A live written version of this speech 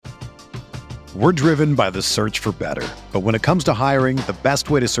We're driven by the search for better. But when it comes to hiring, the best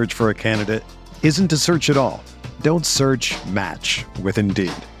way to search for a candidate isn't to search at all. Don't search, match with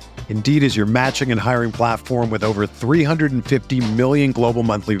Indeed. Indeed is your matching and hiring platform with over 350 million global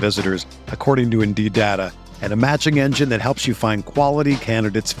monthly visitors, according to Indeed data, and a matching engine that helps you find quality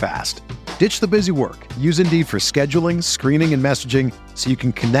candidates fast. Ditch the busy work. Use Indeed for scheduling, screening, and messaging so you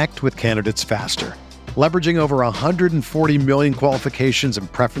can connect with candidates faster. Leveraging over 140 million qualifications and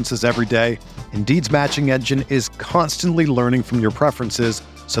preferences every day, Indeed's matching engine is constantly learning from your preferences,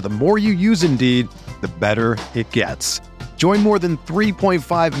 so the more you use Indeed, the better it gets. Join more than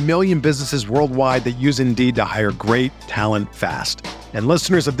 3.5 million businesses worldwide that use Indeed to hire great talent fast. And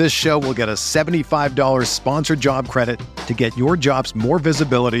listeners of this show will get a $75 sponsored job credit to get your jobs more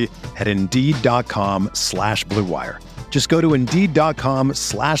visibility at Indeed.com/Blue Wire. Just go to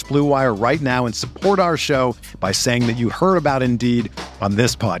Indeed.com/Blue Wire right now and support our show by saying that you heard about Indeed on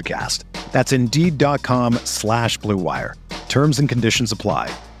this podcast. That's Indeed.com/Blue Wire. Terms and conditions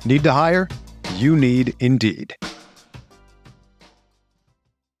apply. Need to hire? You need Indeed.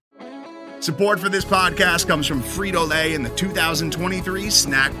 Support for this podcast comes from Frito-Lay and the 2023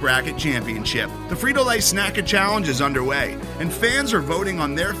 Snack Bracket Championship. The Frito-Lay Snack Challenge is underway, and fans are voting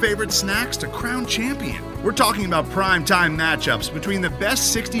on their favorite snacks to crown champion. We're talking about prime-time matchups between the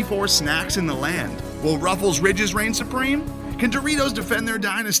best 64 snacks in the land. Will Ruffles Ridges reign supreme? Can Doritos defend their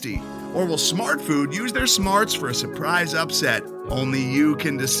dynasty? Or will Smart Food use their smarts for a surprise upset? Only you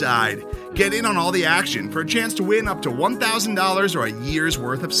can decide. Get in on all the action for a chance to win up to $1,000 or a year's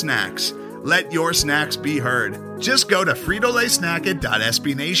worth of snacks. Let your snacks be heard. Just go to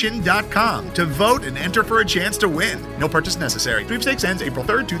fritolaysnacket.sbnation.com to vote and enter for a chance to win. No purchase necessary. Sweepstakes ends April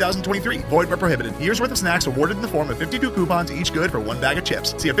 3rd, 2023. Void where prohibited. Year's worth of snacks awarded in the form of 52 coupons, each good for one bag of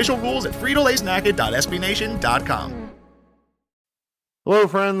chips. See official rules at fritolaysnacket.sbnation.com. Hello,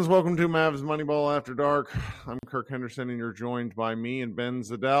 friends. Welcome to Mavs Moneyball After Dark. I'm Kirk Henderson, and you're joined by me and Ben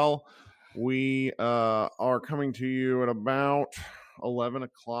Zadell. We are coming to you at about 11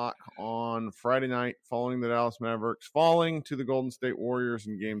 o'clock on Friday night following the Dallas Mavericks falling to the Golden State Warriors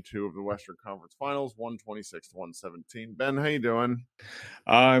in Game 2 of the Western Conference Finals, 126-117. Ben, how you doing?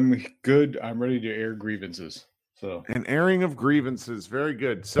 I'm good. I'm ready to air grievances. An airing of grievances. Very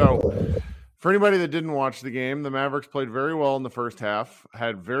good. So for anybody that didn't watch the game, the Mavericks played very well in the first half,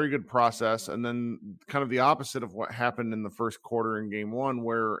 had very good process, and then kind of the opposite of what happened in the first quarter in Game 1,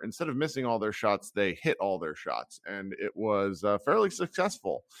 where instead of missing all their shots, they hit all their shots, and it was fairly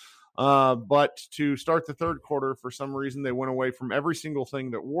successful. But to start the third quarter, for some reason, they went away from every single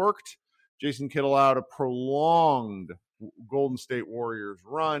thing that worked. Jason Kidd allowed a prolonged Golden State Warriors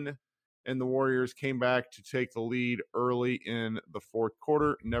run, and the Warriors came back to take the lead early in the fourth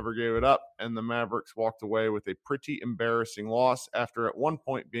quarter, never gave it up, and the Mavericks walked away with a pretty embarrassing loss after at one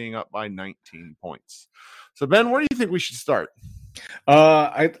point being up by 19 points. So, Ben, where do you think we should start?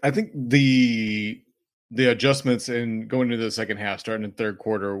 I think the adjustments in going into the second half, starting in the third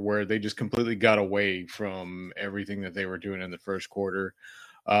quarter, where they just completely got away from everything that they were doing in the first quarter.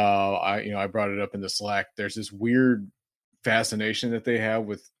 I brought it up in the Slack. There's this weird fascination that they have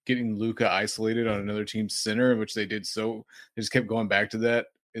with getting Luka isolated on another team's center, which they did. So they just kept going back to that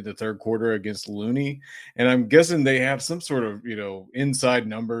in the third quarter against Looney. And I'm guessing they have some sort of, inside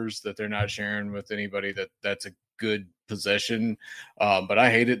numbers that they're not sharing with anybody that's a good possession. But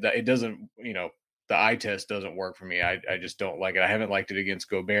I hate it that it doesn't, the eye test doesn't work for me. I just don't like it. I haven't liked it against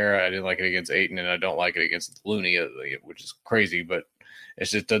Gobert. I didn't like it against Ayton, and I don't like it against Looney, which is crazy, but it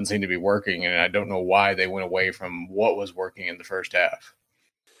just doesn't seem to be working, and I don't know why they went away from what was working in the first half.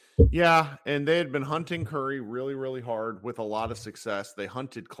 Yeah, and they had been hunting Curry really, really hard with a lot of success. They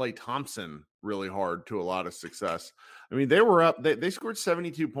hunted Klay Thompson really hard to a lot of success. I mean, they were up. They scored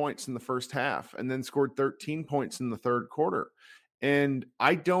 72 points in the first half and then scored 13 points in the third quarter. And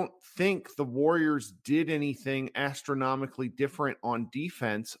I don't think the Warriors did anything astronomically different on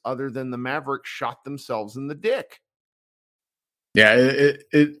defense other than the Mavericks shot themselves in the dick. Yeah,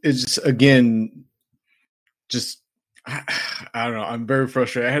 it's just, again, I don't know. I'm very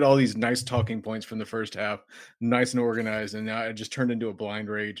frustrated. I had all these nice talking points from the first half, nice and organized, and now it just turned into a blind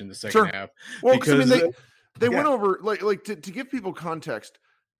rage in the second half. Well, because they went over, like to give people context,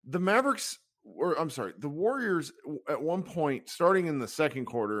 the Warriors at one point, starting in the second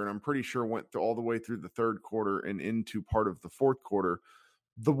quarter, and I'm pretty sure went all the way through the third quarter and into part of the fourth quarter,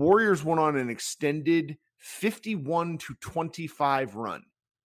 the Warriors went on an extended 51-25 run,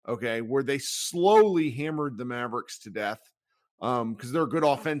 okay, where they slowly hammered the Mavericks to death because they're a good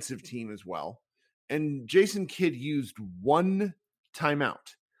offensive team as well. And Jason Kidd used one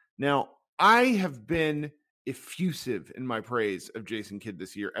timeout. Now, I have been effusive in my praise of Jason Kidd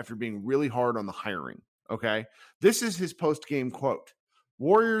this year after being really hard on the hiring. Okay. This is his post-game quote.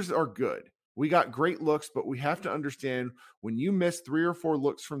 Warriors are good. We got great looks, but we have to understand when you miss 3 or 4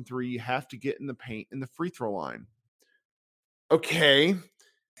 looks from 3, you have to get in the paint in the free throw line. Okay.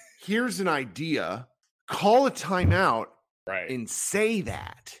 Here's an idea. Call a timeout and say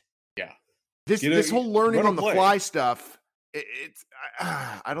that. Yeah. This whole learning on the fly stuff,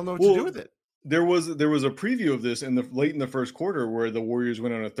 I don't know what to do with it. There was a preview of this late in the first quarter where the Warriors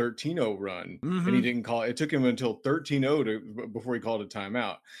went on a 13-0 run, and he didn't call it. It took him until 13-0 before he called a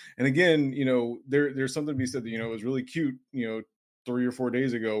timeout. And again, there's something to be said that, it was really cute, 3 or 4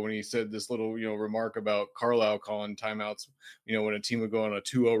 days ago when he said this little, remark about Carlisle calling timeouts, when a team would go on a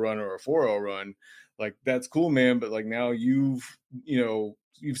 2-0 run or a 4-0 run. Like, that's cool, man. But like, now you've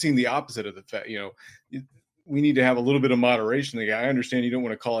seen the opposite of the fact, we need to have a little bit of moderation. Like, I understand you don't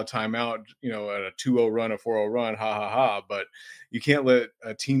want to call a timeout, at a 2-0 run, a 4-0 run, but you can't let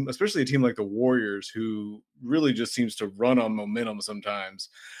a team, especially a team like the Warriors, who really just seems to run on momentum sometimes,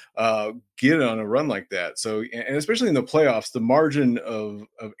 get on a run like that. So, and especially in the playoffs, the margin of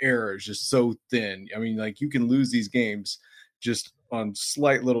error is just so thin. I mean, like, you can lose these games just on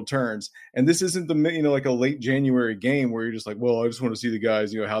slight little turns. And this isn't like a late January game where you're just like, well, I just want to see the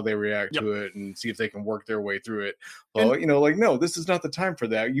guys, how they react to it and see if they can work their way through it. Well, no, this is not the time for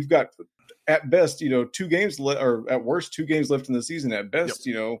that. You've got at best, 2 games or at worst 2 games left in the season. At best,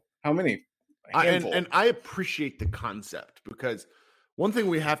 how many? And I appreciate the concept, because one thing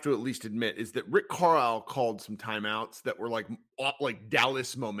we have to at least admit is that Rick Carlisle called some timeouts that were like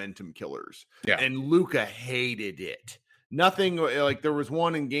Dallas momentum killers. Yeah. And Luka hated it. Nothing like, there was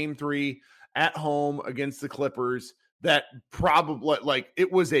one in game 3 at home against the Clippers that probably, like,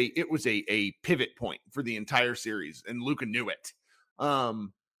 it was a pivot point for the entire series, and Luka knew it.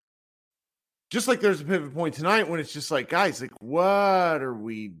 Just like there's a pivot point tonight when it's just like, guys, like, what are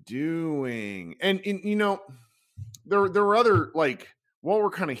we doing? And there were other, like, while we're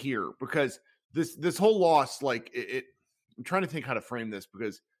kind of here, because this whole loss, like, I'm trying to think how to frame this,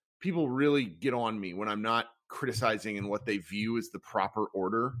 because people really get on me when I'm not criticizing in what they view as the proper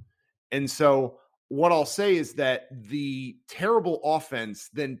order. And so what I'll say is that the terrible offense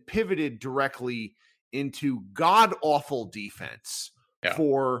then pivoted directly into god-awful defense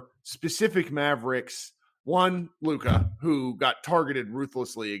for specific Mavericks. One, Luka, who got targeted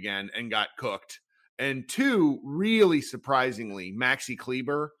ruthlessly again and got cooked. And 2, really surprisingly, Maxi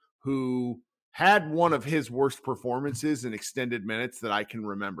Kleber, who had one of his worst performances in extended minutes that I can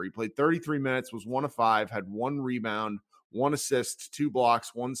remember. He played 33 minutes, was 1 of 5, had 1 rebound, 1 assist, 2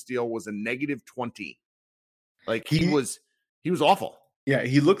 blocks, 1 steal, was a -20. Like, he was awful. Yeah,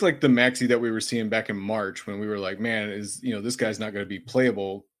 he looked like the Maxi that we were seeing back in March when we were like, man, this guy's not going to be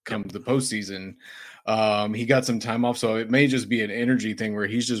playable come the postseason. He got some time off, so it may just be an energy thing where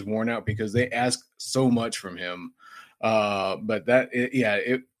he's just worn out because they ask so much from him. But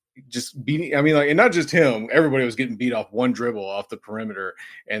it just beating, I mean, like, and not just him, everybody was getting beat off one dribble off the perimeter,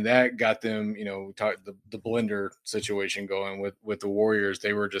 and that got them, the blender situation going with the Warriors.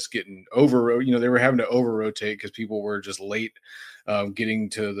 They were just getting they were having to over rotate because people were just late getting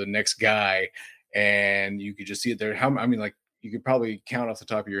to the next guy, and you could just see it there. You could probably count off the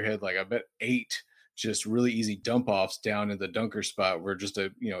top of your head, like, I bet 8 just really easy dump offs down in the dunker spot were just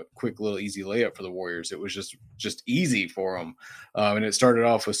a quick little easy layup for the Warriors. It was just easy for them, and it started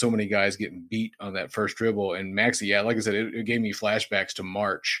off with so many guys getting beat on that first dribble. And Maxi, like I said, it gave me flashbacks to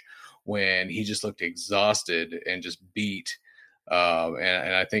March when he just looked exhausted and just beat.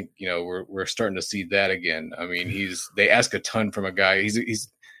 And I think we're starting to see that again. I mean, they ask a ton from a guy.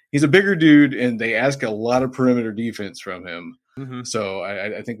 He's a bigger dude, and they ask a lot of perimeter defense from him. Mm-hmm. So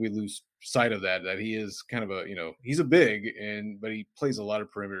I think we lose sight of that he is kind of he's a big, but he plays a lot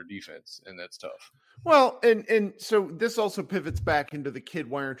of perimeter defense, and that's tough. Well, and so this also pivots back into the Kidd,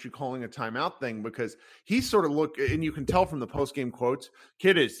 why aren't you calling a timeout thing? Because he sort of and you can tell from the post-game quotes,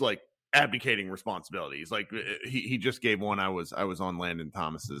 Kidd is like abdicating responsibilities. Like he just gave one. I was on Landon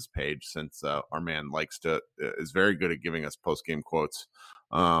Thomas's page, since our man is very good at giving us post-game quotes.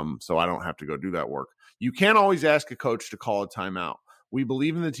 So I don't have to go do that work. You can't always ask a coach to call a timeout. We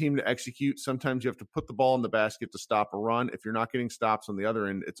believe in the team to execute. Sometimes you have to put the ball in the basket to stop a run. If you're not getting stops on the other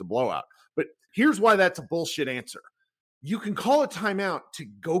end, it's a blowout. But here's why that's a bullshit answer. You can call a timeout to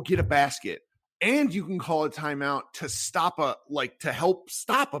go get a basket, and you can call a timeout to to help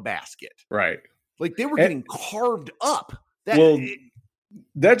stop a basket. Right. Like, they were getting carved up.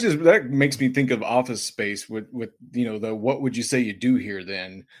 that makes me think of Office Space with the what would you say you do here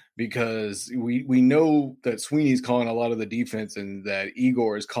then, because we know that Sweeney's calling a lot of the defense and that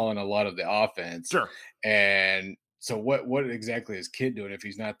Igor is calling a lot of the offense. Sure. And so what exactly is Kidd doing if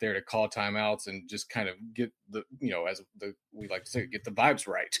he's not there to call timeouts and just kind of get the, as we like to say, get the vibes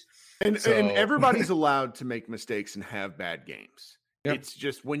right. And everybody's allowed to make mistakes and have bad games. Yep. It's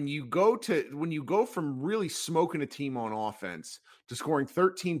just when you go from really smoking a team on offense to scoring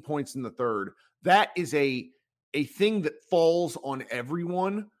 13 points in the third, that is a thing that falls on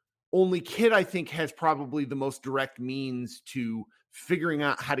everyone. Only Kidd, I think, has probably the most direct means to figuring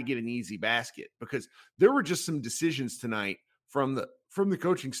out how to get an easy basket, because there were just some decisions tonight from the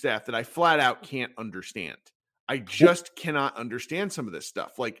coaching staff that I flat out can't understand. I just cannot understand some of this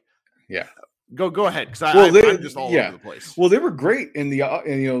stuff. Like, yeah. Go ahead, because I'm just all over the place. Well, they were great in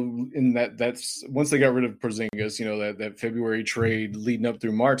in that's once they got rid of Porzingis, that February trade leading up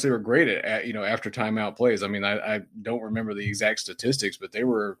through March, they were great at after timeout plays. I mean, I don't remember the exact statistics, but they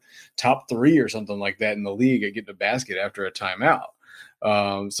were top 3 or something like that in the league at getting a basket after a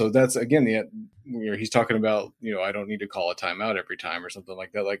timeout. So that's again he's talking about I don't need to call a timeout every time or something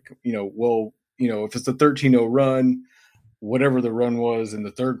like that. Like if it's a 13-0 run, whatever the run was in the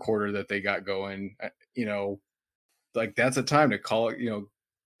third quarter that they got going, like that's a time to call it,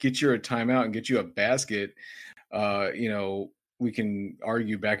 get you a timeout and get you a basket. We can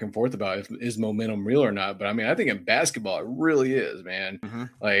argue back and forth about is momentum real or not. But I mean, I think in basketball, it really is, man. Mm-hmm.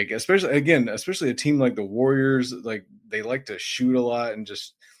 Like, especially a team like the Warriors, like they like to shoot a lot and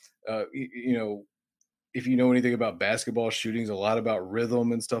just, if you know anything about basketball, shooting's a lot about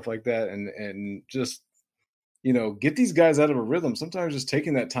rhythm and stuff like that. And just, get these guys out of a rhythm. Sometimes just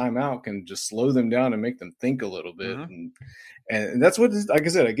taking that time out can just slow them down and make them think a little bit. Mm-hmm. And that's what, like I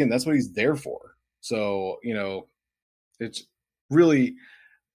said, again, that's what he's there for. So, it's really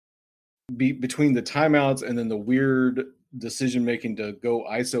between the timeouts and then the weird decision-making to go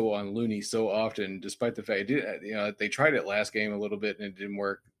ISO on Looney so often, despite the fact they tried it last game a little bit and it didn't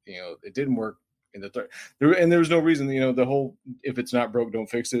work. It didn't work in the third, and there's no reason, the whole, if it's not broke, don't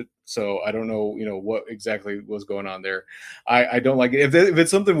fix it. So I don't know, what exactly was going on there. I don't like it. If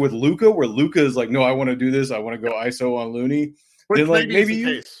it's something with Luka, where Luka is like, no, I want to do this, I want to go ISO on Looney. Then like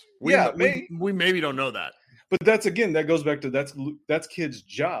maybe we maybe don't know that. But that goes back to that's Kidd's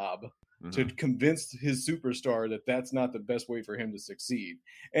job, mm-hmm. to convince his superstar that's not the best way for him to succeed.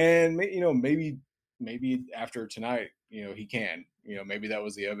 And maybe after tonight, he can. Maybe that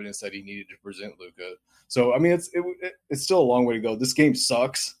was the evidence that he needed to present Luka. So I mean, it's still a long way to go. This game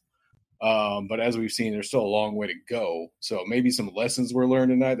sucks, but as we've seen, there's still a long way to go. So maybe some lessons were learned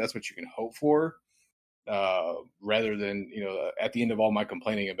tonight. That's what you can hope for, rather than at the end of all my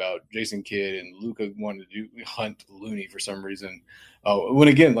complaining about Jason Kidd and Luka wanting to hunt Looney for some reason. When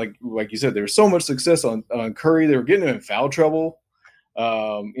again, like you said, there was so much success on Curry. They were getting him in foul trouble.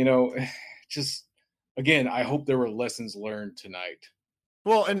 Just. Again, I hope there were lessons learned tonight.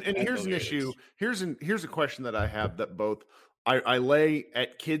 Well, and here's an issue. Here's a question that I have that both I lay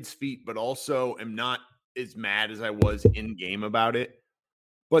at Kidd's feet, but also am not as mad as I was in game about it.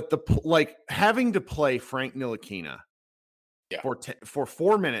 But having to play Frank Ntilikina for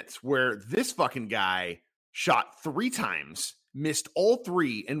 4 minutes, where this fucking guy shot 3 times, missed all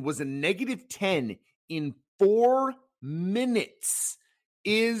 3, and was a -10 in 4 minutes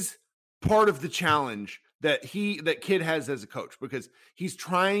is part of the challenge that Kidd has as a coach, because he's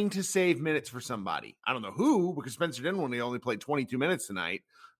trying to save minutes for somebody. I don't know who, because Spencer Dinwiddie only played 22 minutes tonight.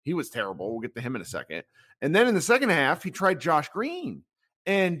 He was terrible. We'll get to him in a second. And then in the second half, he tried Josh Green.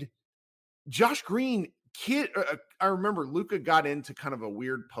 And Josh Green, I remember Luka got into kind of a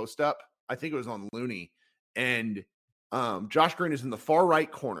weird post up. I think it was on Looney. And Josh Green is in the far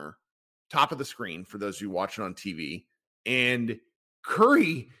right corner, top of the screen for those of you watching on TV. And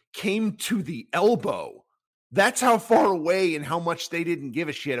Curry came to the elbow. That's how far away and how much they didn't give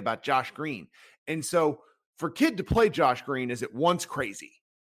a shit about Josh Green. And so for Kidd to play Josh Green is at once crazy.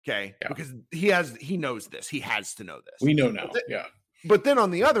 Okay. Yeah. Because he knows this. He has to know this. We know now. But then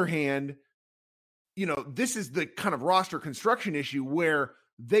on the other hand, this is the kind of roster construction issue where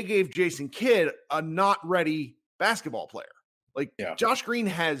they gave Jason Kidd a not ready basketball player. Josh Green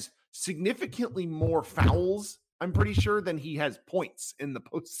has significantly more fouls, I'm pretty sure, than he has points in the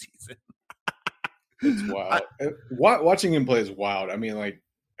postseason. It's wild. Watching him play is wild. I mean,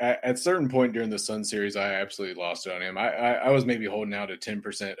 at a certain point during the Sun series, I absolutely lost it on him. I was maybe holding out a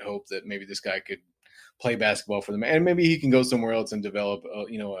 10% hope that maybe this guy could play basketball for them, and maybe he can go somewhere else and develop,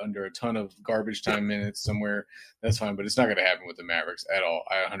 under a ton of garbage time minutes somewhere. That's fine, but it's not going to happen with the Mavericks at all.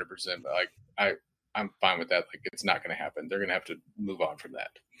 I 100%. I'm fine with that. Like, it's not going to happen. They're going to have to move on from that.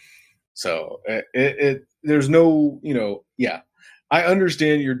 So there's no, I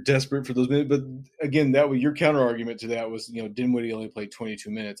understand you're desperate for those minutes, but again, that was your counter argument to that was, Dinwiddie only played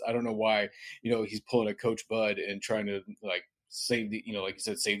 22 minutes. I don't know why, he's pulling a Coach Bud and trying to like save the, like you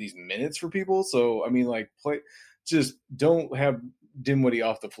said, save these minutes for people. So, I mean, like just don't have Dinwiddie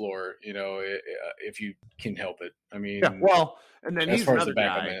off the floor, if you can help it. I mean, yeah, well, and then as far as the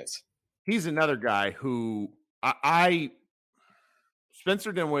backup minutes, he's another guy who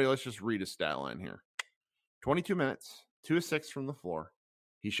Spencer Dinwiddie, let's just read a stat line here. 22 minutes, 2 of 6 from the floor.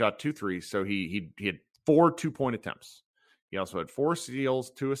 He shot 2 threes, so he had 4 2-point attempts. He also had 4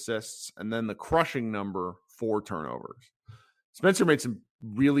 steals, 2 assists, and then the crushing number, 4 turnovers. Spencer made some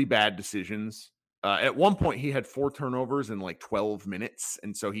really bad decisions. At one point, he had 4 turnovers in like 12 minutes,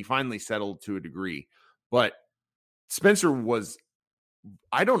 and so he finally settled to a degree. But Spencer was,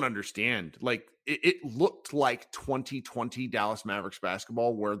 I don't understand. Like, it looked like 2020 Dallas Mavericks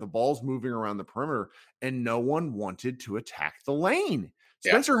basketball where the ball's moving around the perimeter and no one wanted to attack the lane.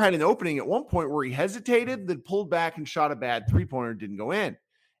 Yeah. Spencer had an opening at one point where he hesitated, then pulled back and shot a bad 3-pointer, didn't go in.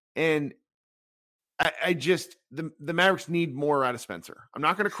 And I just, the Mavericks need more out of Spencer. I'm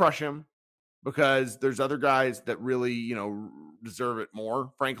not going to crush him because there's other guys that really, deserve it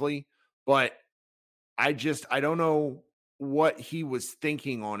more, frankly. But I don't know what he was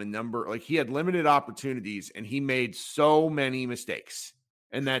thinking on a number. Like, he had limited opportunities and he made so many mistakes,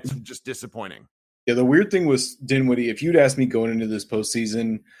 and that's just disappointing. Yeah, the weird thing was Dinwiddie, if you'd asked me going into this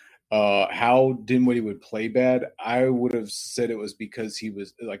postseason how Dinwiddie would play bad, I would have said it was because he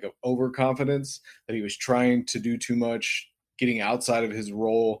was like an overconfidence, that he was trying to do too much, getting outside of his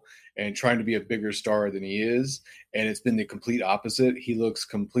role and trying to be a bigger star than he is. And it's been the complete opposite. He looks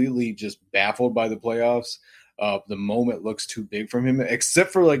completely just baffled by the playoffs. The moment looks too big from him,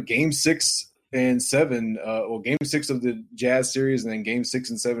 except for like game 6 and 7. Game 6 of the Jazz series, and then game 6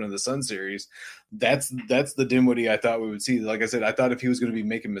 and 7 of the Sun series. That's the Dinwiddie I thought we would see. Like I said, I thought if he was going to be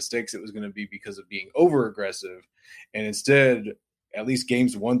making mistakes, it was going to be because of being over aggressive, and instead, at least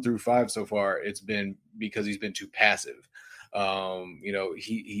games 1 through 5 so far, it's been because he's been too passive.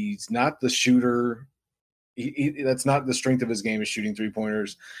 He's not the shooter. That's not the strength of his game, is shooting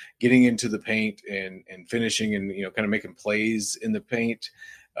 3-pointers, getting into the paint and finishing and, kind of making plays in the paint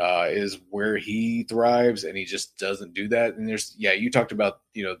is where he thrives, and he just doesn't do that. And you talked about,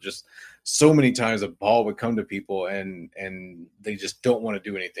 just so many times a ball would come to people and they just don't want to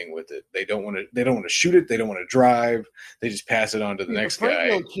do anything with it. They don't want to shoot it. They don't want to drive. They just pass it on to the next guy.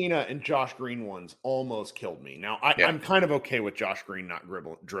 Frank Ntilikina and Josh Green ones almost killed me. Now I'm kind of okay with Josh Green not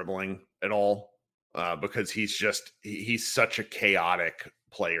dribbling at all. Because he's such a chaotic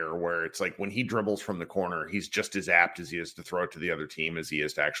player where it's like when he dribbles from the corner, he's just as apt as he is to throw it to the other team as he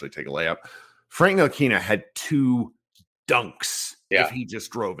is to actually take a layup. Frank Ntilikina had 2 dunks if he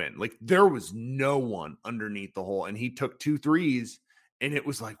just drove in. Like, there was no one underneath the hole, and he took 2 threes, and it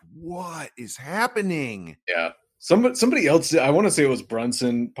was like, what is happening? Yeah. Somebody else, I want to say it was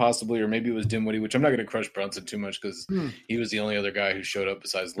Brunson possibly, or maybe it was Dinwiddie, which I'm not going to crush Brunson too much because he was the only other guy who showed up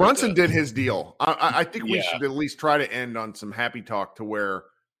besides Luka. Brunson did his deal. I think we should at least try to end on some happy talk to where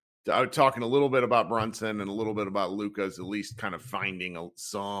I'm talking a little bit about Brunson and a little bit about Luka's at least kind of finding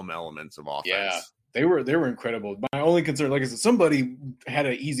some elements of offense. Yeah, they were incredible. My only concern, like I said, somebody had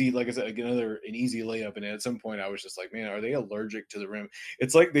an easy layup, and at some point I was just like, man, are they allergic to the rim?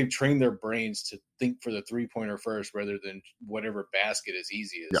 It's like they've trained their brains to think for the 3-pointer first rather than whatever basket is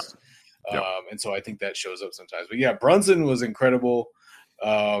easiest. Yeah. And so I think that shows up sometimes. But yeah, Brunson was incredible.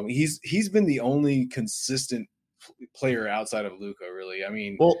 He's been the only consistent player outside of Luka, really. I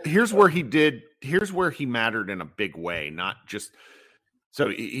mean, well, here's where he mattered in a big way, not just. So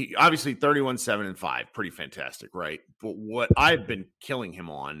he obviously 31, 7, and 5, pretty fantastic, right? But what I've been killing him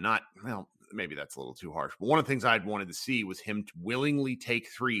on, maybe that's a little too harsh, but one of the things I'd wanted to see was him to willingly take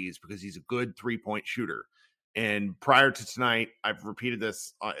threes because he's a good 3-point shooter. And prior to tonight, I've repeated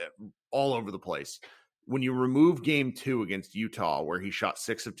this all over the place. When you remove game 2 against Utah, where he shot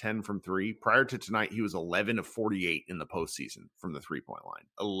 6 of 10 from 3, prior to tonight, he was 11 of 48 in the postseason from the 3-point line.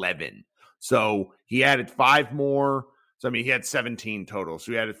 11. So he added 5 more. So, I mean, he had 17 total.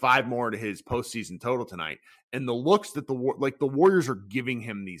 So he added 5 more to his postseason total tonight. And the looks that the Warriors are giving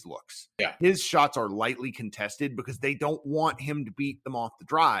him these looks. Yeah. His shots are lightly contested because they don't want him to beat them off the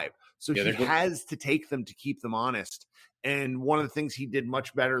drive. So he has to take them to keep them honest. And one of the things he did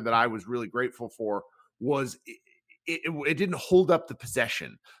much better that I was really grateful for was it didn't hold up the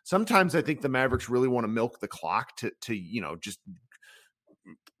possession. Sometimes I think the Mavericks really want to milk the clock to just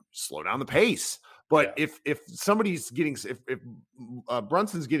slow down the pace. But if somebody's getting if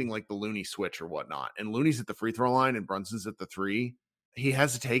Brunson's getting like the Looney switch or whatnot, and Looney's at the free throw line and Brunson's at the 3, he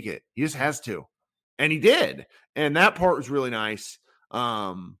has to take it. He just has to, and he did. And that part was really nice.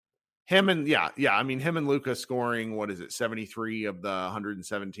 Him and Luka scoring 73 of the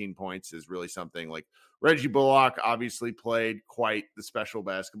 117 points is really something. Like Reggie Bullock obviously played quite the special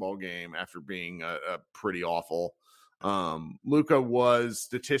basketball game after being a pretty awful. Luka was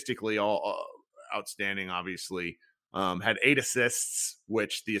statistically all outstanding, obviously. Had 8 assists,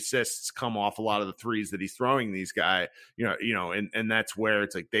 which the assists come off a lot of the threes that he's throwing these guys, and that's where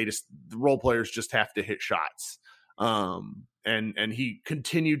it's like the role players just have to hit shots. And he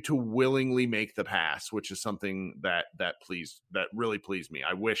continued to willingly make the pass, which is something that really pleased me.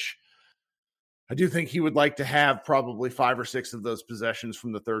 I do think he would like to have probably 5 or 6 of those possessions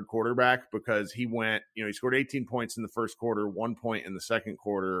from the third quarterback, because he went, he scored 18 points in the first quarter, 1 point in the second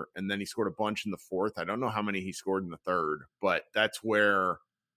quarter, and then he scored a bunch in the fourth. I don't know how many he scored in the third, but that's where,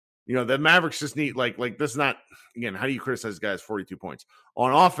 the Mavericks just need like this is not, again, how do you criticize guys 42 points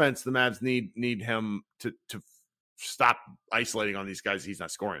on offense? The Mavs need him to stop isolating on these guys he's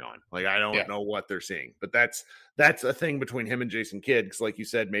not scoring on. Like, I don't know what they're seeing, but that's a thing between him and Jason Kidd. Because like you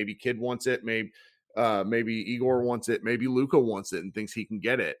said, maybe Kidd wants it, maybe Igor wants it, maybe Luka wants it and thinks he can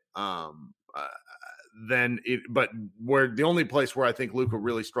get it. But where the only place where I think Luka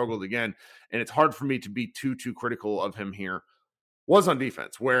really struggled again, and it's hard for me to be too critical of him here, was on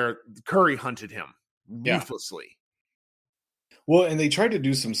defense, where Curry hunted him ruthlessly. Well, and they tried to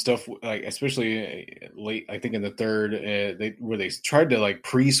do some stuff, like especially late, I think in the third, where they tried to like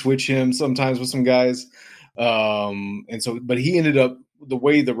pre-switch him sometimes with some guys, and so, but he ended up, the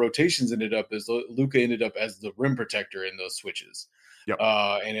way the rotations ended up is Luka ended up as the rim protector in those switches. Yep.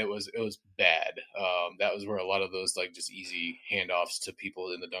 And it was bad. That was where a lot of those like just easy handoffs to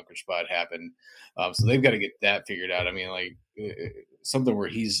people in the dunker spot happened. So they've got to get that figured out. I mean, like something where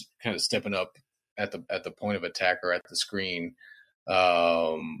he's kind of stepping up at the point of attack or at the screen,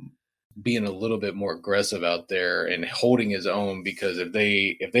 being a little bit more aggressive out there and holding his own, because if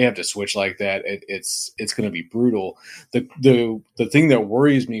they have to switch like that, it's going to be brutal. The thing that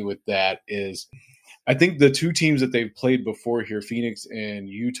worries me with that is, I think the two teams that they've played before here, Phoenix and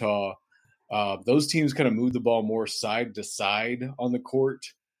Utah, those teams kind of move the ball more side to side on the court,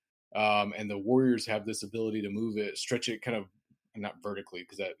 and the Warriors have this ability to move it, stretch it kind of, not vertically,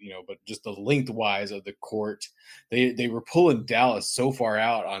 because that, but just the lengthwise of the court. They were pulling Dallas so far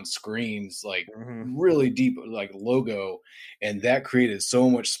out on screens, like really deep, like logo, and that created so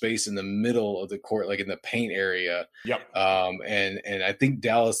much space in the middle of the court, like in the paint area. Yep. And I think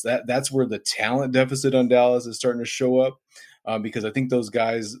Dallas, that's where the talent deficit on Dallas is starting to show up, because I think those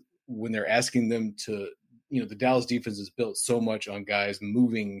guys, when they're asking them to, the Dallas defense is built so much on guys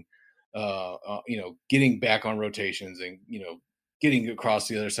moving, getting back on rotations and, getting across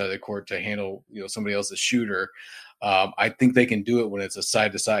the other side of the court to handle, somebody else's shooter. I think they can do it when it's a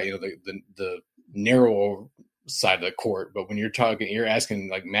side to side, the narrow side of the court. But when you're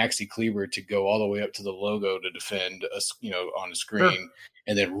asking like Maxi Kleber to go all the way up to the logo to defend on a screen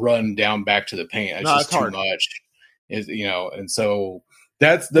and then run down back to the paint. It's just too much. And so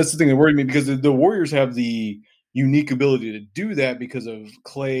that's the thing that worried me, because the Warriors have the unique ability to do that because of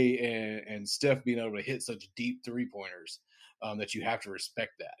Clay and Steph being able to hit such deep 3-pointers. That you have to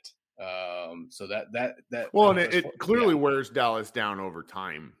respect that. So that well, and it clearly wears Dallas down over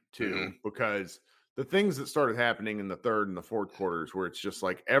time too, because the things that started happening in the third and the fourth quarters, where it's just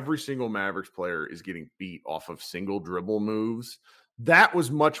like every single Mavericks player is getting beat off of single dribble moves, that was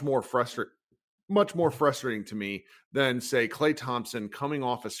much more frustrating to me than, say, Klay Thompson coming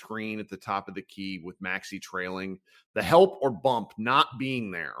off a screen at the top of the key with Maxi trailing, the help or bump not being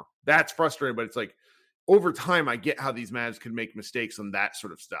there. That's frustrating, but it's like, over time, I get how these Mavs can make mistakes on that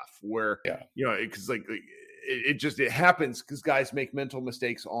sort of stuff, where, because it happens because guys make mental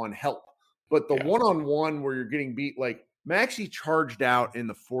mistakes on help. But the one-on-one where you're getting beat, like Maxi charged out in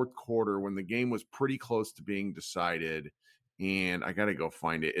the fourth quarter when the game was pretty close to being decided. And I got to go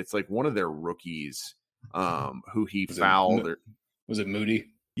find it. It's like one of their rookies who he fouled. Was it Moody?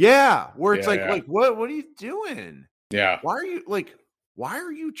 Yeah. Where it's like, what are you doing? Yeah. Why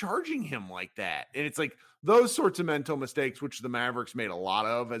are you charging him like that? And it's like those sorts of mental mistakes, which the Mavericks made a lot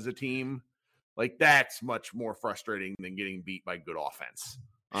of as a team. Like, that's much more frustrating than getting beat by good offense.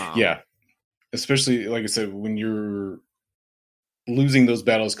 Especially, like I said, when you're losing those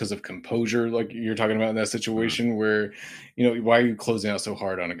battles because of composure, like you're talking about in that situation where, why are you closing out so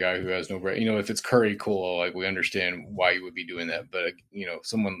hard on a guy who has no break? If it's Curry, cool, like we understand why you would be doing that. But,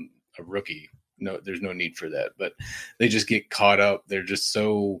 a rookie, no, there's no need for that. But they just get caught up. They're just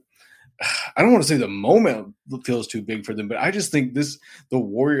so I don't want to say the moment feels too big for them, but I just think the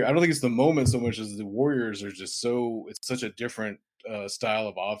Warrior. I don't think it's the moment so much as the Warriors are just it's such a different style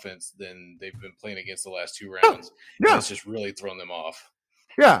of offense than they've been playing against the last 2 rounds. Yeah. It's just really thrown them off.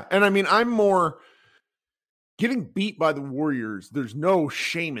 Yeah, and I mean, I'm more getting beat by the Warriors. There's no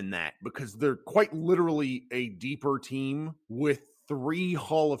shame in that because they're quite literally a deeper team with 3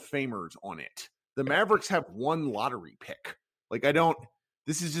 Hall of Famers on it. The Mavericks have 1 lottery pick. Like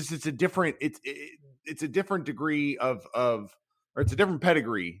this is just, it's a different degree or it's a different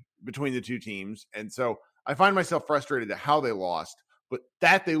pedigree between the 2 teams. And so I find myself frustrated at how they lost, but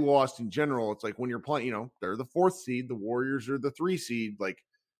that they lost in general. It's like when you're playing, they're the 4th seed, the Warriors are the 3 seed. Like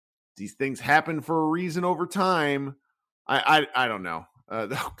these things happen for a reason over time. I don't know.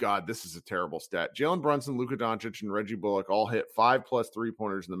 Oh God, this is a terrible stat. Jalen Brunson, Luka Doncic, and Reggie Bullock all hit 5+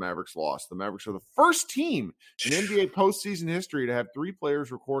 3-pointers and the Mavericks lost. The Mavericks are the first team in NBA postseason history to have 3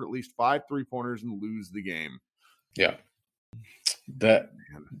 players record at least 5 3-pointers and lose the game. Yeah.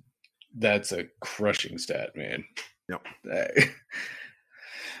 That's a crushing stat, man. Yep.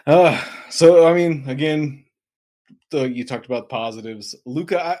 So, I mean, again, you talked about positives.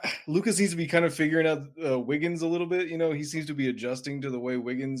 Luka seems to be kind of figuring out Wiggins a little bit. He seems to be adjusting to the way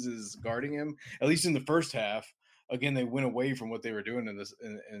Wiggins is guarding him, at least in the first half. Again, they went away from what they were doing in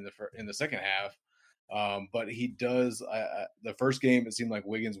the second half. But he does. The first game, it seemed like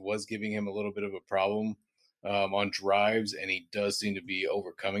Wiggins was giving him a little bit of a problem on drives, and he does seem to be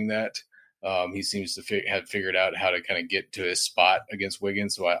overcoming that. He seems to have figured out how to kind of get to his spot against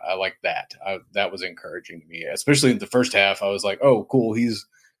Wiggins. So I like that. That was encouraging to me, especially in the first half. I was like, oh, cool. He's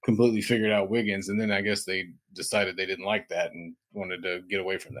completely figured out Wiggins. And then I guess they decided they didn't like that and wanted to get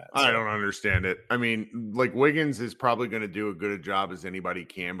away from that. So. I don't understand it. I mean, like Wiggins is probably going to do a good a job as anybody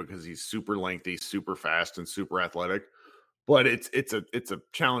can because he's super lengthy, super fast, and super athletic. But it's a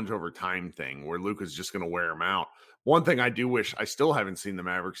challenge over time thing where Luka's just going to wear him out. One thing I do wish I still haven't seen the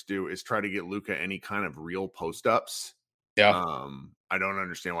Mavericks do is try to get Luka any kind of real post-ups. Yeah. I don't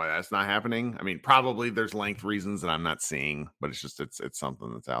understand why that's not happening. I mean, probably there's length reasons that I'm not seeing, but it's just it's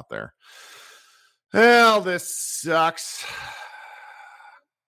something that's out there. Well, this sucks.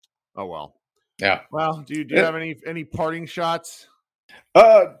 Oh well. Yeah. Well, do you have any parting shots?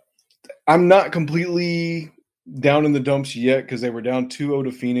 I'm not completely down in the dumps yet because they were down 2-0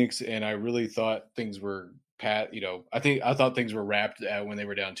 to Phoenix, and I really thought things were I thought things were wrapped when they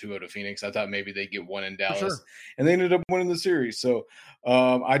were down 2-0 to Phoenix. I thought maybe they'd get 1 in Dallas, and they ended up winning the series. So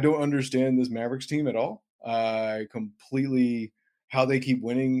I don't understand this Mavericks team at all. How they keep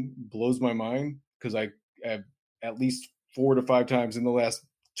winning blows my mind because I have at least 4 to 5 times in the last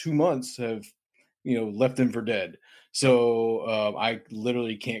 2 months have left them for dead. So I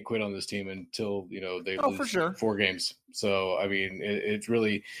literally can't quit on this team until they lose 4 games. So I mean, it's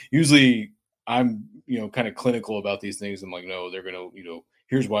really usually I'm kind of clinical about these things. I'm like, no, they're gonna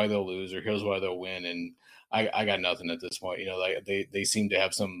here's why they'll lose or here's why they'll win, and I got nothing at this point. Like they seem to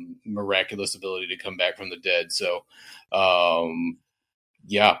have some miraculous ability to come back from the dead. So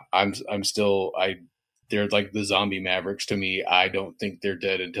yeah, I'm still they're like the zombie Mavericks to me. I don't think they're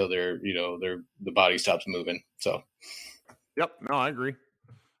dead until the body stops moving. So yep, no, I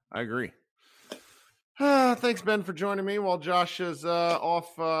agree. Thanks, Ben, for joining me while Josh is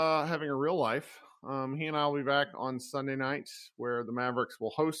off having a real life. He and I will be back on Sunday night where the Mavericks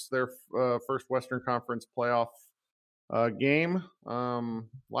will host their first Western Conference playoff game.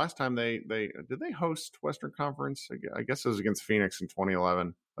 Last time did they host Western Conference? I guess it was against Phoenix in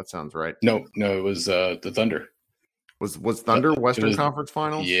 2011. That sounds right. No, it was the Thunder. Was Thunder Western Conference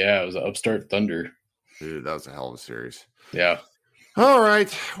Finals? Yeah, it was Upstart Thunder. Dude, that was a hell of a series. Yeah. All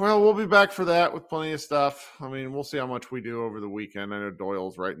right. Well, we'll be back for that with plenty of stuff. I mean, we'll see how much we do over the weekend. I know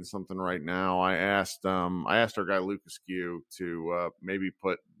Doyle's writing something right now. I asked our guy Lucas Q to maybe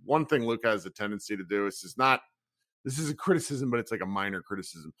put one thing Luka has a tendency to do. This is a criticism, but it's like a minor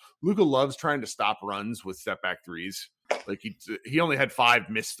criticism. Luka loves trying to stop runs with step back threes. Like he only had 5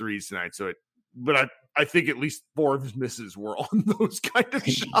 missed threes tonight. But I think at least 4 of his misses were on those kind of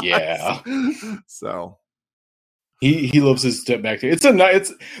shots. Yeah. So. He loves his step back. It's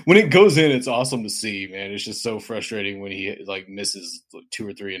when it goes in, it's awesome to see, man. It's just so frustrating when he misses 2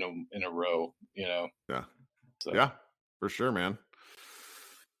 or 3 in a row, Yeah. So. Yeah, for sure, man.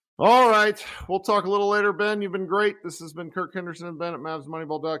 All right. We'll talk a little later, Ben. You've been great. This has been Kirk Henderson and Ben at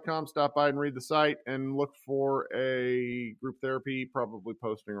MavsMoneyball.com. Stop by and read the site and look for a group therapy, probably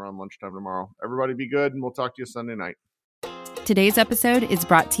posting around lunchtime tomorrow. Everybody be good, and we'll talk to you Sunday night. Today's episode is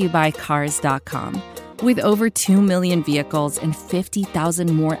brought to you by Cars.com. With over 2 million vehicles and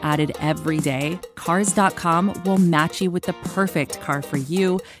 50,000 more added every day, Cars.com will match you with the perfect car for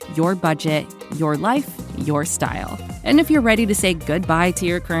you, your budget, your life, your style. And if you're ready to say goodbye to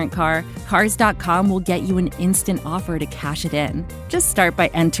your current car, Cars.com will get you an instant offer to cash it in. Just start by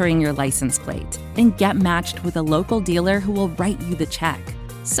entering your license plate and get matched with a local dealer who will write you the check.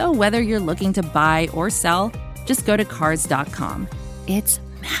 So whether you're looking to buy or sell, just go to Cars.com. It's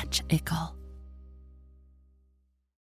magical.